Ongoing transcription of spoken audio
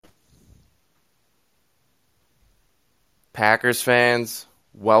Packers fans,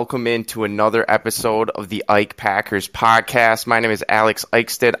 welcome into another episode of the Ike Packers podcast. My name is Alex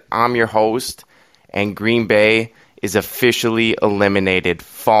Eichstead. I'm your host, and Green Bay is officially eliminated,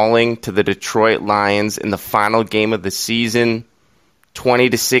 falling to the Detroit Lions in the final game of the season,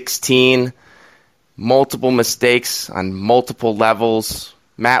 20-16. Multiple mistakes on multiple levels.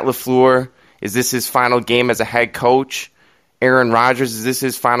 Matt LaFleur, is this his final game as a head coach? Aaron Rodgers, is this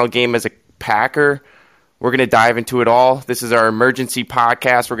his final game as a Packer? We're going to dive into it all. This is our emergency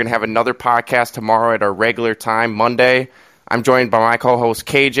podcast. We're going to have another podcast tomorrow at our regular time, Monday. I'm joined by my co-host,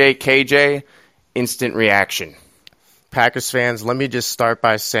 KJ. KJ, instant reaction. Packers fans, let me just start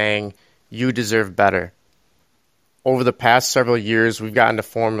by saying you deserve better. Over the past several years, we've gotten to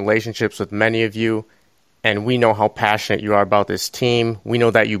form relationships with many of you, and we know how passionate you are about this team. We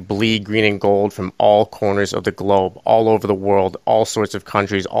know that you bleed green and gold from all corners of the globe, all over the world, all sorts of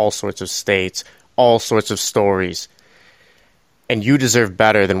countries, all sorts of states, all sorts of stories. And you deserve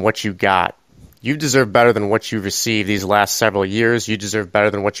better than what you got. You deserve better than what you received these last several years. You deserve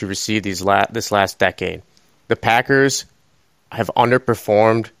better than what you received this last decade. The Packers have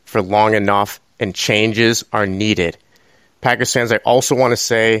underperformed for long enough, and changes are needed. Packers fans, I also want to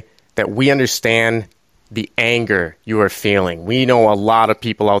say that we understand the anger you are feeling. We know a lot of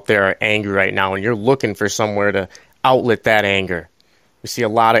people out there are angry right now, and you're looking for somewhere to outlet that anger. We see a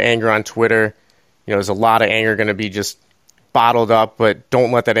lot of anger on Twitter. You know, there's a lot of anger going to be just bottled up, but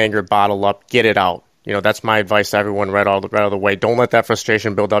don't let that anger bottle up. Get it out. You know, that's my advice to everyone right all the way. Don't let that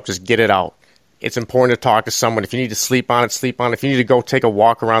frustration build up. Just get it out. It's important to talk to someone. If you need to sleep on it, sleep on it. If you need to go take a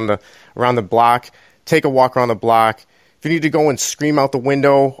walk around the block, take a walk around the block. If you need to go and scream out the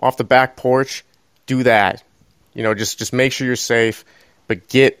window off the back porch, do that. You know, just make sure you're safe, but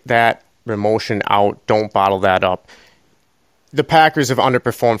get that emotion out. Don't bottle that up. The Packers have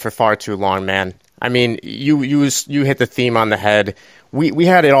underperformed for far too long, man. I mean, you hit the theme on the head. We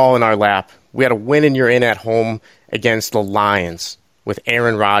had it all in our lap. We had a win and you're in at home against the Lions with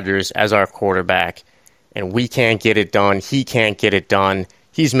Aaron Rodgers as our quarterback, and we can't get it done. He can't get it done.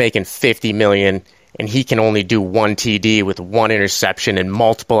 He's making $50 million, and he can only do one TD with one interception and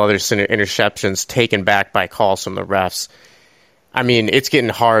multiple other interceptions taken back by calls from the refs. I mean, it's getting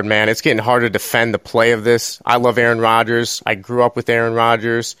hard, man. It's getting hard to defend the play of this. I love Aaron Rodgers. I grew up with Aaron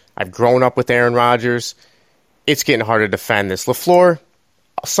Rodgers. I've grown up with Aaron Rodgers. It's getting hard to defend this. LaFleur,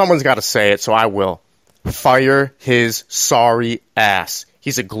 someone's got to say it, so I will. Fire his sorry ass.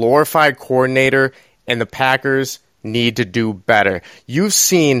 He's a glorified coordinator, and the Packers need to do better. You've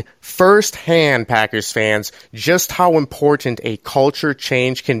seen firsthand, Packers fans, just how important a culture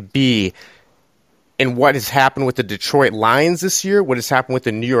change can be. And what has happened with the Detroit Lions this year, what has happened with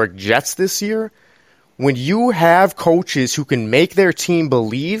the New York Jets this year, when you have coaches who can make their team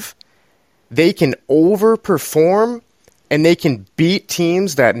believe, they can overperform and they can beat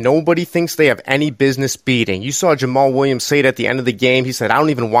teams that nobody thinks they have any business beating. You saw Jamal Williams say it at the end of the game. He said, I don't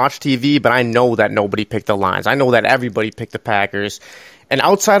even watch TV, but I know that nobody picked the Lions. I know that everybody picked the Packers. And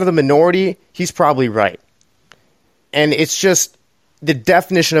outside of the minority, he's probably right. And it's just the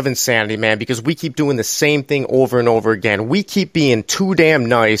definition of insanity, man, because we keep doing the same thing over and over again. We keep being too damn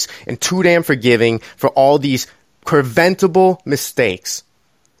nice and too damn forgiving for all these preventable mistakes.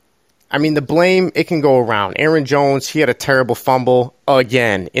 I mean, the blame, it can go around. Aaron Jones, he had a terrible fumble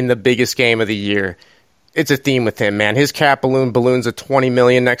again in the biggest game of the year. It's a theme with him, man. His cap balloons at $20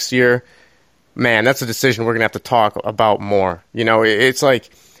 million next year. Man, that's a decision we're going to have to talk about more. You know, it's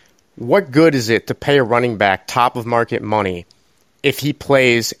like, what good is it to pay a running back top of market money if he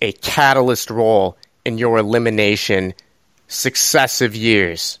plays a catalyst role in your elimination successive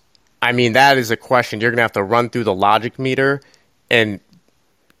years? I mean, that is a question you're going to have to run through the logic meter, and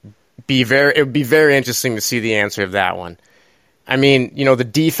it would be very interesting to see the answer of that one. I mean, you know, the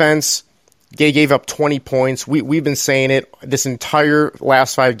defense, they gave up 20 points. We've been saying it this entire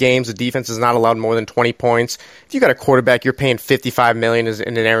last 5 games. The defense is not allowed more than 20 points. If you got a quarterback, you're paying $55 million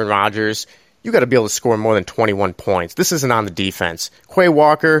in an Aaron Rodgers, you got to be able to score more than 21 points. This isn't on the defense. Quay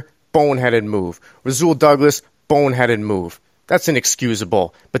Walker, boneheaded move. Rasul Douglas, boneheaded move. That's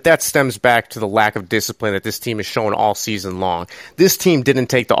inexcusable, but that stems back to the lack of discipline that this team has shown all season long. This team didn't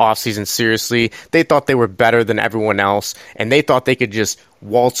take the offseason seriously. They thought they were better than everyone else, and they thought they could just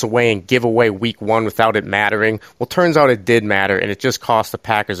waltz away and give away week 1 without it mattering. Well, turns out it did matter, and it just cost the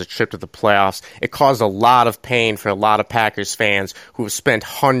Packers a trip to the playoffs. It caused a lot of pain for a lot of Packers fans who have spent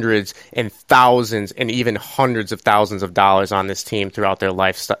hundreds and thousands and even hundreds of thousands of dollars on this team throughout their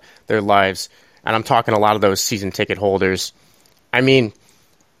lives. And I'm talking a lot of those season ticket holders. I mean,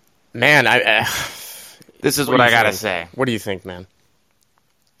 man, this is what I got to say. What do you think, man?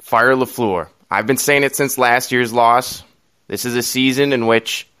 Fire LaFleur. I've been saying it since last year's loss. This is a season in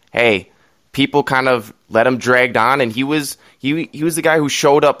which, hey, people kind of let him dragged on, and he was the guy who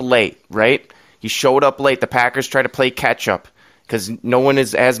showed up late, right? He showed up late. The Packers try to play catch up because no one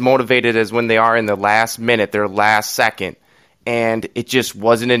is as motivated as when they are in the last minute, their last second, and it just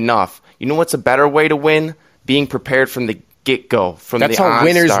wasn't enough. You know what's a better way to win? Being prepared from the get-go, from That's the how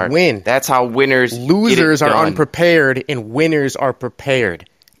winners on-start. win. That's how winners Losers get it are done. unprepared, and winners are prepared.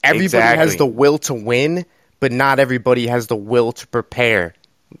 Everybody Exactly. has the will to win, but not everybody has the will to prepare.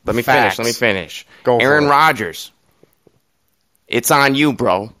 Let me Facts. finish. Go for Aaron it. Rodgers, it's on you,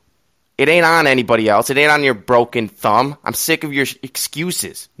 bro. It ain't on anybody else. It ain't on your broken thumb. I'm sick of your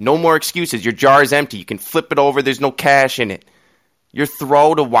excuses. No more excuses. Your jar is empty. You can flip it over. There's no cash in it. Your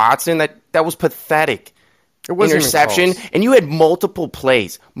throw to Watson, that was pathetic. It wasn't even Interception, close. and you had multiple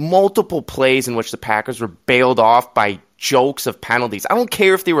plays in which the Packers were bailed off by jokes of penalties. I don't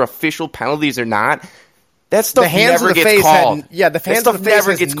care if they were official penalties or not. That stuff The hands never of the gets face called. the hands That of stuff the face never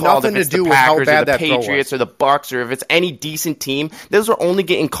has gets called nothing if it's to do the with how Packers bad or the that throw Patriots was. or the Bucks or if it's any decent team. Those are only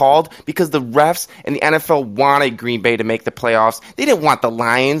getting called because the refs and the NFL wanted Green Bay to make the playoffs. They didn't want the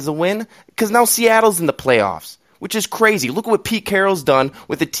Lions to win because now Seattle's in the playoffs, which is crazy. Look at what Pete Carroll's done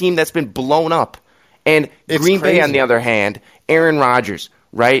with a team that's been blown up. And It's Green Bay, on crazy. the other hand, Aaron Rodgers,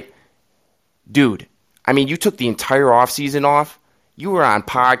 right? Dude, I mean, you took the entire offseason off. You were on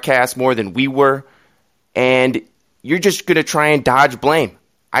podcasts more than we were. And you're just going to try and dodge blame.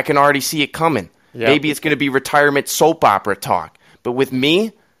 I can already see it coming. Yep. Maybe it's going to be retirement soap opera talk. But with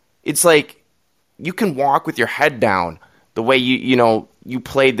me, it's like you can walk with your head down the way you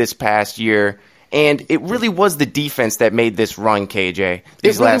played this past year. And it really was the defense that made this run, KJ,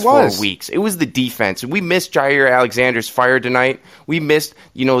 these really last was. 4 weeks. It was the defense. We missed Jair Alexander's fire tonight. We missed,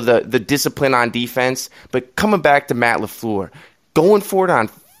 the discipline on defense. But coming back to Matt LaFleur, going for it on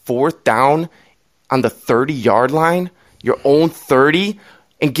fourth down on the 30-yard line, your own 30,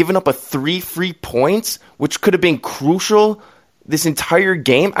 and giving up 3 free points, which could have been crucial this entire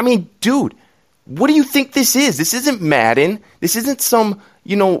game. I mean, dude, what do you think this is? This isn't Madden. This isn't some,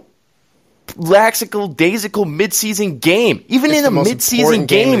 lackadaisical midseason game. Even It's in the a most midseason important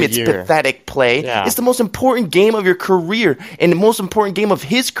game of game, the it's year. pathetic play. Yeah. It's the most important game of your career and the most important game of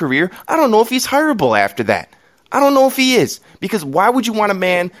his career. I don't know if he's hireable after that. I don't know if he is. Because why would you want a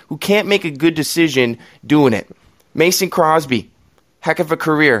man who can't make a good decision doing it? Mason Crosby, heck of a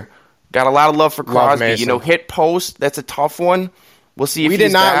career. Got a lot of love for Crosby. Mason. Hit post, that's a tough one. We'll see if We he's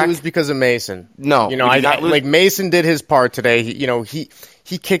did not back. lose because of Mason. No, we did not lose. like Mason did his part today.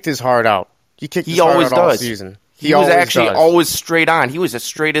 He kicked his heart out. He kicked his He heart always out all does. season. He was always actually does. always straight on. He was as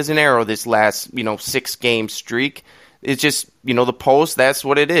straight as an arrow this last, 6-game streak. It's just, the post, that's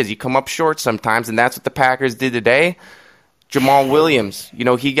what it is. You come up short sometimes, and that's what the Packers did today. Jamal Williams,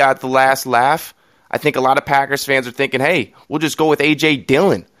 he got the last laugh. I think a lot of Packers fans are thinking, hey, we'll just go with A.J.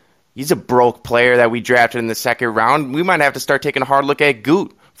 Dillon. He's a broke player that we drafted in the second round. We might have to start taking a hard look at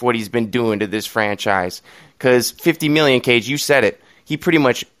Goot for what he's been doing to this franchise. Because $50 million, Cage, you said it. He pretty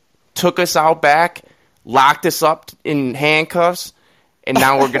much took us out back, locked us up in handcuffs, and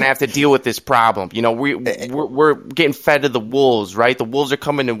now we're going to have to deal with this problem. We're getting fed to the wolves, right? The wolves are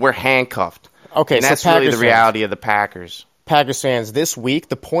coming and we're handcuffed. Okay, and so that's really Packers the fans. reality of the Packers. Packers fans, this week,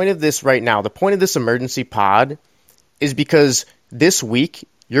 the point of this right now, the point of this emergency pod is because this week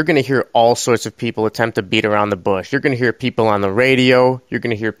you're going to hear all sorts of people attempt to beat around the bush. You're going to hear people on the radio. You're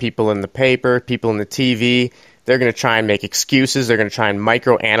going to hear people in the paper, people in the TV. They're going to try and make excuses. They're going to try and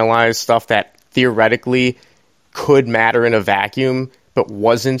microanalyze stuff that theoretically could matter in a vacuum but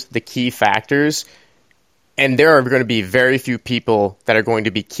wasn't the key factors. And there are going to be very few people that are going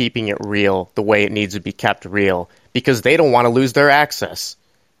to be keeping it real the way it needs to be kept real because they don't want to lose their access.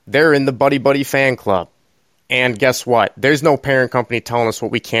 They're in the Buddy Buddy fan club. And guess what? There's no parent company telling us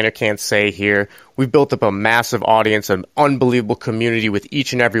what we can or can't say here. We've built up a massive audience, an unbelievable community with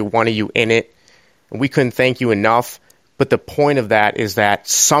each and every one of you in it. And we couldn't thank you enough. But the point of that is that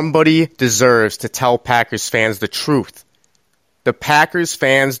somebody deserves to tell Packers fans the truth. The Packers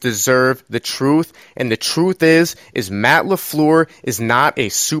fans deserve the truth, and the truth is Matt LaFleur is not a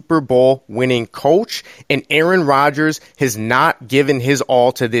Super Bowl winning coach, and Aaron Rodgers has not given his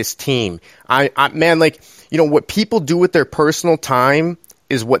all to this team. What people do with their personal time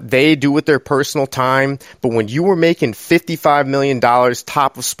is what they do with their personal time, but when you were making $55 million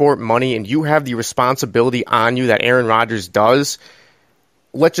top of sport money and you have the responsibility on you that Aaron Rodgers does,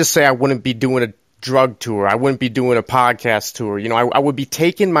 let's just say I wouldn't be doing a drug tour. I wouldn't be doing a podcast tour. I would be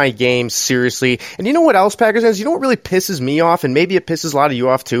taking my game seriously. And you know what else, Packers fans? You know what really pisses me off, and maybe it pisses a lot of you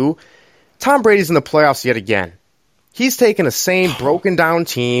off too? Tom Brady's in the playoffs yet again. He's taking the same broken down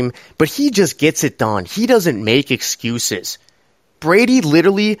team, but he just gets it done. He doesn't make excuses. Brady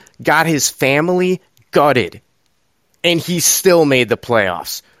literally got his family gutted, and he still made the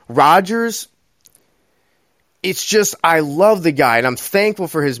playoffs. Rodgers, it's just, I love the guy, and I'm thankful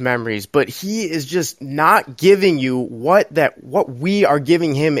for his memories, but he is just not giving you what we are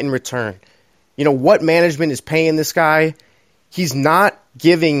giving him in return. You know, what management is paying this guy, he's not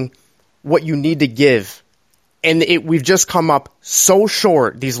giving what you need to give. And we've just come up so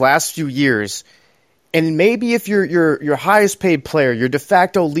short these last few years. And maybe if your highest paid player, your de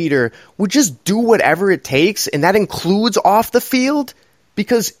facto leader, would just do whatever it takes, and that includes off the field,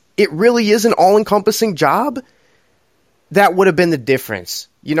 because it really is an all-encompassing job, that would have been the difference.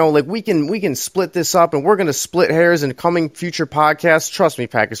 You know, like we can split this up, and we're going to split hairs in coming future podcasts. Trust me,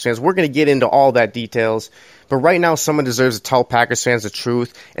 Packers fans, we're going to get into all that details. But right now, someone deserves to tell Packers fans the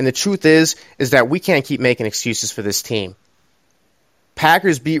truth. And the truth is that we can't keep making excuses for this team.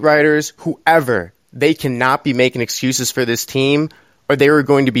 Packers beat writers, whoever, they cannot be making excuses for this team, or they are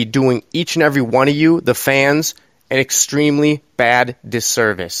going to be doing each and every one of you, the fans, an extremely bad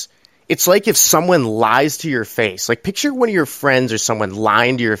disservice. It's like if someone lies to your face. Like, picture one of your friends or someone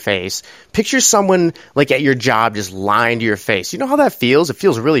lying to your face. Picture someone, like, at your job just lying to your face. You know how that feels? It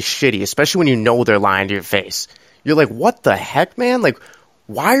feels really shitty, especially when you know they're lying to your face. You're like, what the heck, man? Like,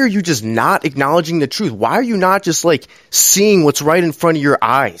 why are you just not acknowledging the truth? Why are you not just, like, seeing what's right in front of your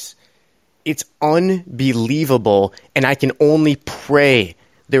eyes? It's unbelievable, and I can only pray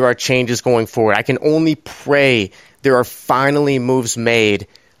there are changes going forward. I can only pray there are finally moves made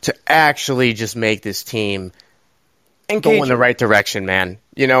to actually just make this team and go in the right direction, man.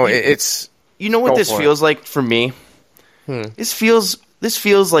 You know, it's... You know what this feels like for me? This feels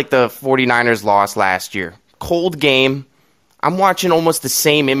like the 49ers lost last year. Cold game. I'm watching almost the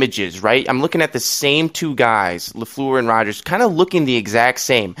same images, right? I'm looking at the same two guys, LaFleur and Rodgers, kind of looking the exact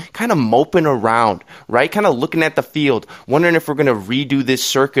same, kind of moping around, right? Kind of looking at the field, wondering if we're going to redo this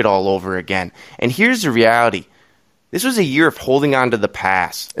circuit all over again. And here's the reality. This was a year of holding on to the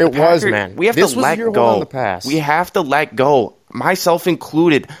past. It was, man. We have to let go. We have to let go, myself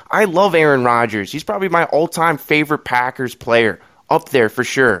included. I love Aaron Rodgers. He's probably my all-time favorite Packers player. Up there for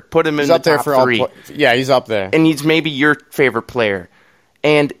sure. Put him in the top three. Yeah, he's up there. And he's maybe your favorite player.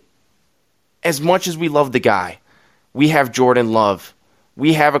 And as much as we love the guy, we have Jordan Love.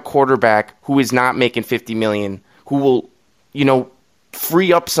 We have a quarterback who is not making $50 million, who will, you know,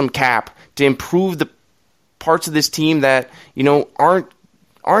 free up some cap to improve the parts of this team that, you know,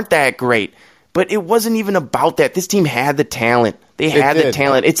 aren't that great. But it wasn't even about that. This team had the talent. They had the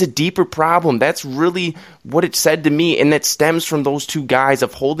talent. It's a deeper problem. That's really what it said to me, and that stems from those two guys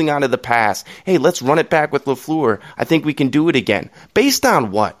of holding on to the past. Hey, let's run it back with LaFleur. I think we can do it again. Based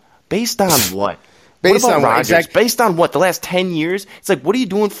on what? Based on what? Based on Rodgers? Based on what? The last 10 years? It's like, what are you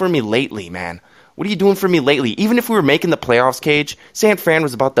doing for me lately, man? What are you doing for me lately? Even if we were making the playoffs, Cage, San Fran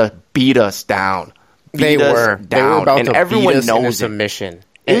was about to beat us down. They were about and to everyone beat us knows in a submission.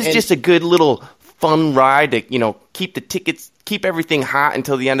 It was just a good little fun ride to, you know, keep the tickets, keep everything hot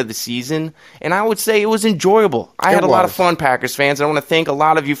until the end of the season. And I would say it was enjoyable. I had a lot of fun, Packers fans. I want to thank a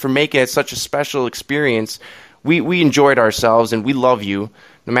lot of you for making it such a special experience. We enjoyed ourselves, and we love you,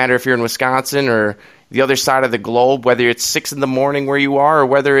 no matter if you're in Wisconsin or the other side of the globe, whether it's 6 in the morning where you are, or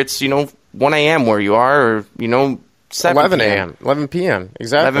whether it's, you know, 1 a.m. where you are, or, you know, 7 11 a.m., 11 p.m.,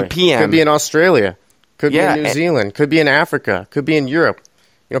 exactly. 11 p.m. Could be in Australia. Could be in New Zealand. Could be in Africa. Could be in Europe.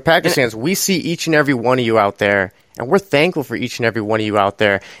 You know, Packers fans, we see each and every one of you out there, and we're thankful for each and every one of you out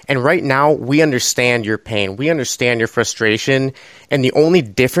there. And right now, we understand your pain. We understand your frustration. And the only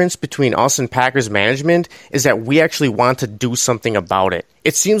difference between us and Packers management is that we actually want to do something about it.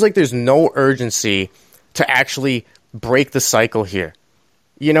 It seems like there's no urgency to actually break the cycle here.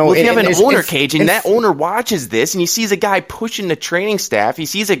 You know, well, if you have an owner, Cage, and that owner watches this, and he sees a guy pushing the training staff, he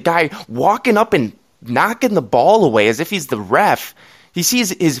sees a guy walking up and knocking the ball away as if he's the ref. He sees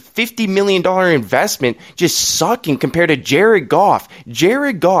his $50 million investment just sucking compared to Jared Goff.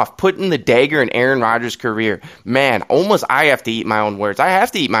 Jared Goff putting the dagger in Aaron Rodgers' career. Man, almost I have to eat my own words. I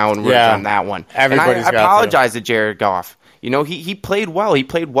have to eat my own words on that one. And I apologize to Jared Goff. You know, he played well. He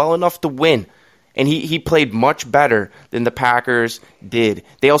played well enough to win. And he played much better than the Packers did.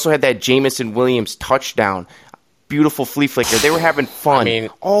 They also had that Jameson Williams touchdown. Beautiful flea flicker. They were having fun. I mean,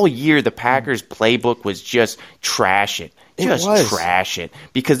 all year, the Packers playbook was just trash it. Trash it.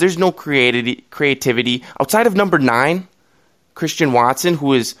 Because there's no creativity. Outside of number 9, Christian Watson,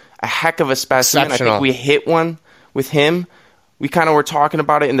 who is a heck of a specimen. I think we hit one with him. We kind of were talking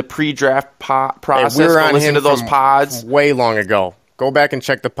about it in the pre-draft process. Hey, we were on him to those pods way long ago. Go back and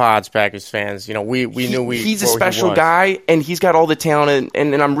check the pods, Packers fans. You know, we knew he's a special guy, and he's got all the talent,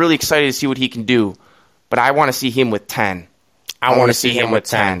 and I'm really excited to see what he can do. But I want to see him with 10. I want to see him with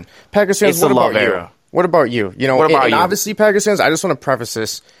 10. Packers fans, It's the love era. What about you? You know, What about and you? obviously, Packers fans, I just want to preface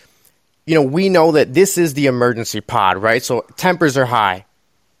this. You know, we know that this is the emergency pod, right? So tempers are high,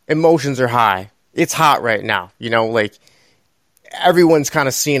 emotions are high. It's hot right now. You know, like everyone's kind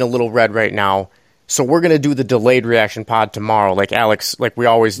of seeing a little red right now. So we're going to do the delayed reaction pod tomorrow, like Alex, like we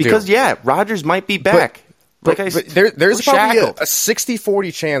always do. Because, Rodgers might be back. But there's probably a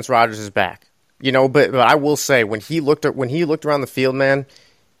 60-40 chance Rodgers is back. You know, but I will say, when he looked around the field, man,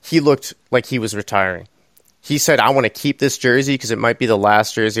 he looked like he was retiring. He said, I want to keep this jersey because it might be the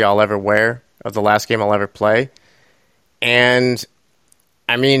last jersey I'll ever wear, of the last game I'll ever play. And,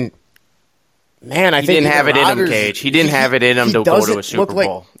 I mean, man, I think he didn't have it in him, Cage. He didn't have it in him to go to a Super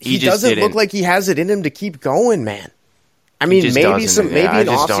Bowl. He doesn't look like he has it in him to keep going, man. I mean, maybe an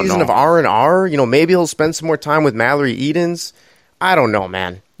offseason of R&R. You know, maybe he'll spend some more time with Mallory Edens. I don't know,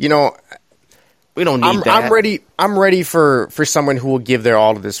 man. You know, we don't need that. I'm ready for someone who will give their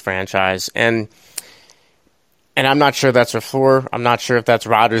all to this franchise, and I'm not sure that's LaFleur. I'm not sure if that's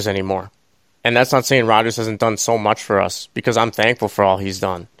Rodgers anymore. And that's not saying Rodgers hasn't done so much for us, because I'm thankful for all he's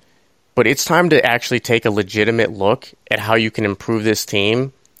done. But it's time to actually take a legitimate look at how you can improve this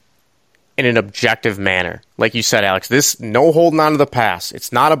team in an objective manner. Like you said, Alex, this no holding on to the past.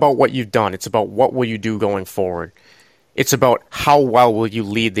 It's not about what you've done. It's about what will you do going forward. It's about how well will you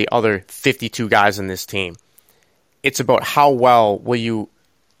lead the other 52 guys in this team. It's about how well will you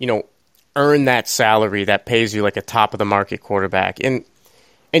earn that salary that pays you like a top-of-the-market quarterback. And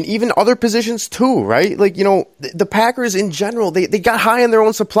even other positions too, right? Like, you know, the Packers in general, they got high in their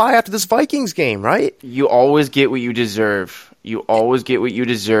own supply after this Vikings game, right? You always get what you deserve. You always get what you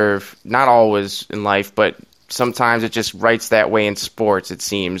deserve. Not always in life, but sometimes it just writes that way in sports, it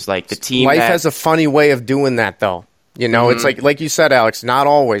seems. Like the team Life has a funny way of doing that, though. You know, It's like you said, Alex, not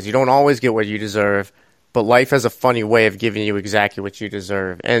always. You don't always get what you deserve, but life has a funny way of giving you exactly what you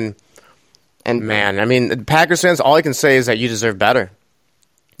deserve. And man, I mean, Packers fans, all I can say is that you deserve better.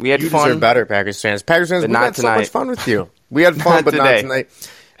 We had you fun. deserve better, Packers fans. Packers fans, we had so much fun with you. We had fun, but not tonight.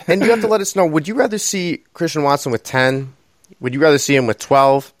 And you have to let us know, would you rather see Christian Watson with 10? Would you rather see him with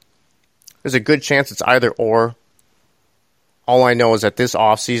 12? There's a good chance it's either or. All I know is that this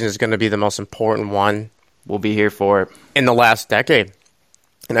offseason is going to be the most important one. We'll be here for it. In the last decade.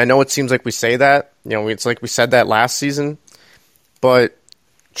 And I know it seems like we say that. You know, it's like we said that last season. But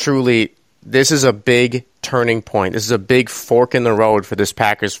truly, this is a big turning point. This is a big fork in the road for this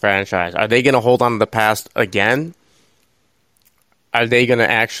Packers franchise. Are they going to hold on to the past again? Are they going to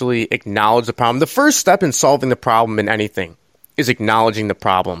actually acknowledge the problem? The first step in solving the problem in anything is acknowledging the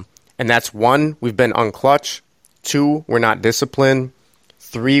problem. And that's 1, we've been unclutch. 2, we're not disciplined.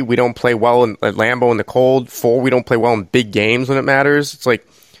 3, we don't play well at Lambeau in the cold. 4, we don't play well in big games when it matters. It's like,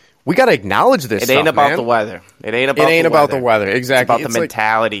 we got to acknowledge this stuff, It ain't about man. the weather. It ain't about the weather. Exactly. It's about the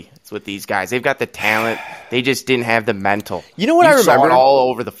mentality. It's with these guys. They've got the talent. They just didn't have the mental. You know what I remember? Saw it all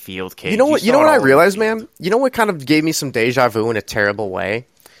over the field, Cage. You know what I realized, man? You know what kind of gave me some deja vu in a terrible way?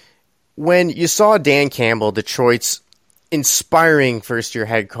 When you saw Dan Campbell, Detroit's inspiring first-year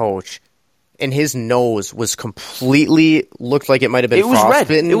head coach, and his nose was completely looked like it might have been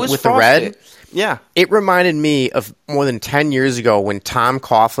frostbitten with the red. Yeah. It reminded me of more than 10 years ago when Tom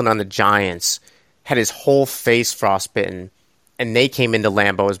Coughlin on the Giants had his whole face frostbitten, and they came into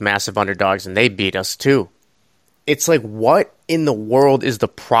Lambeau as massive underdogs, and they beat us too. It's like, what in the world is the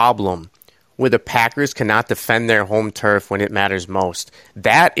problem where the Packers cannot defend their home turf when it matters most?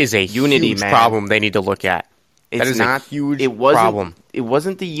 That is a huge problem they need to look at. That is a huge problem. It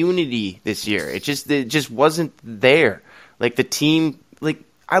wasn't the unity this year. It just wasn't there. Like the team, like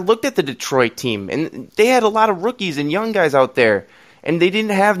I looked at the Detroit team, and they had a lot of rookies and young guys out there, and they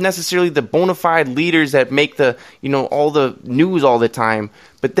didn't have necessarily the bona fide leaders that make the all the news all the time.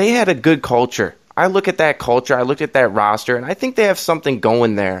 But they had a good culture. I look at that culture. I look at that roster, and I think they have something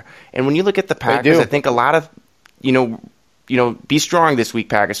going there. And when you look at the Packers, I think a lot of be strong this week,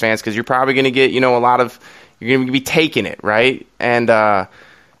 Packers fans, because you're probably going to get a lot of. You're going to be taking it, right? And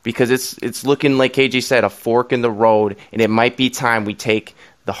because it's looking, like KJ said, a fork in the road, and it might be time we take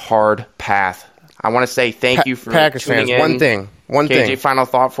the hard path. I want to say thank you for Packers tuning fans. in. One KJ, thing. final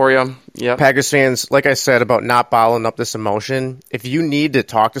thought for you. Yep. Packers fans, like I said about not bottling up this emotion, if you need to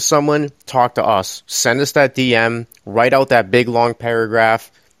talk to someone, talk to us. Send us that DM. Write out that big, long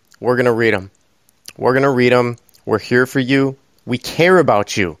paragraph. We're going to read them. We're here for you. We care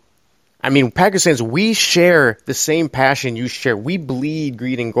about you. I mean, Packers fans, we share the same passion you share. We bleed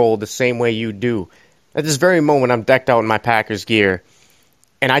green and gold the same way you do. At this very moment, I'm decked out in my Packers gear.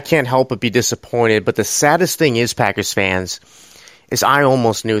 and I can't help but be disappointed. But the saddest thing is, Packers fans, is I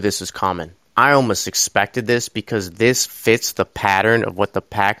almost knew this was coming. I almost expected this because this fits the pattern of what the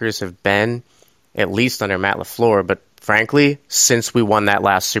Packers have been, at least under Matt LaFleur, but frankly, since we won that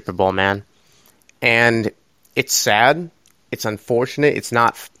last Super Bowl, man. And it's sad. It's unfortunate. It's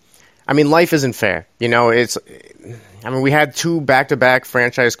not... I mean, life isn't fair. You know, we had 2 back-to-back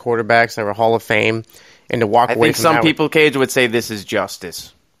franchise quarterbacks that were Hall of Fame, and to walk away from that... I think some people, Cage, would say this is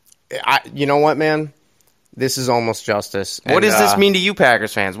justice. You know what, man? This is almost justice. What does this mean to you,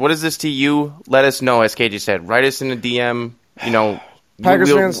 Packers fans? What is this to you? Let us know, as KJ said. Write us in a DM. You know,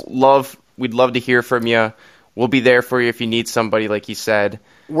 Packers fans, we'd love to hear from you. We'll be there for you if you need somebody, like he said.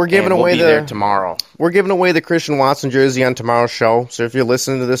 We'll be there tomorrow. We're giving away the Christian Watson jersey on tomorrow's show. So if you're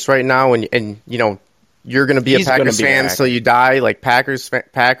listening to this right now and you know you're going to be a Packers fan till you die, like Packers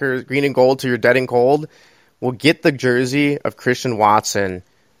green and gold till you're dead and cold, we'll get the jersey of Christian Watson,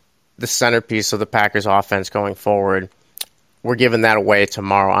 the centerpiece of the Packers offense going forward. We're giving that away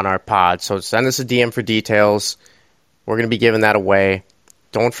tomorrow on our pod. So send us a DM for details. We're going to be giving that away.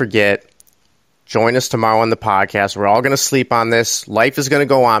 Don't forget, join us tomorrow on the podcast. We're all going to sleep on this. Life is going to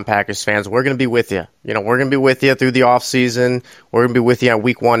go on, Packers fans. We're going to be with you. You know, we're going to be with you through the offseason. We're going to be with you on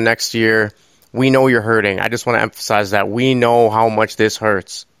week 1 next year. We know you're hurting. I just want to emphasize that. We know how much this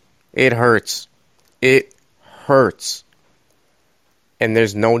hurts. It hurts. It hurts. And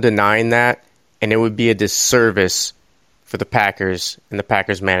there's no denying that. And it would be a disservice for the Packers and the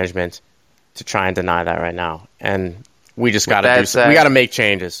Packers management to try and deny that right now. And we just got to we got to make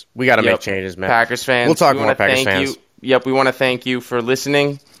changes. We got to make changes, man. Packers fans, we'll talk more Packers fans. We want to thank you for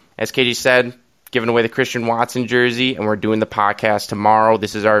listening. As KG said, giving away the Christian Watson jersey, and we're doing the podcast tomorrow.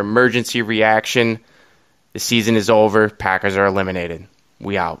 This is our emergency reaction. The season is over. Packers are eliminated.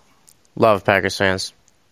 We out. Love Packers fans.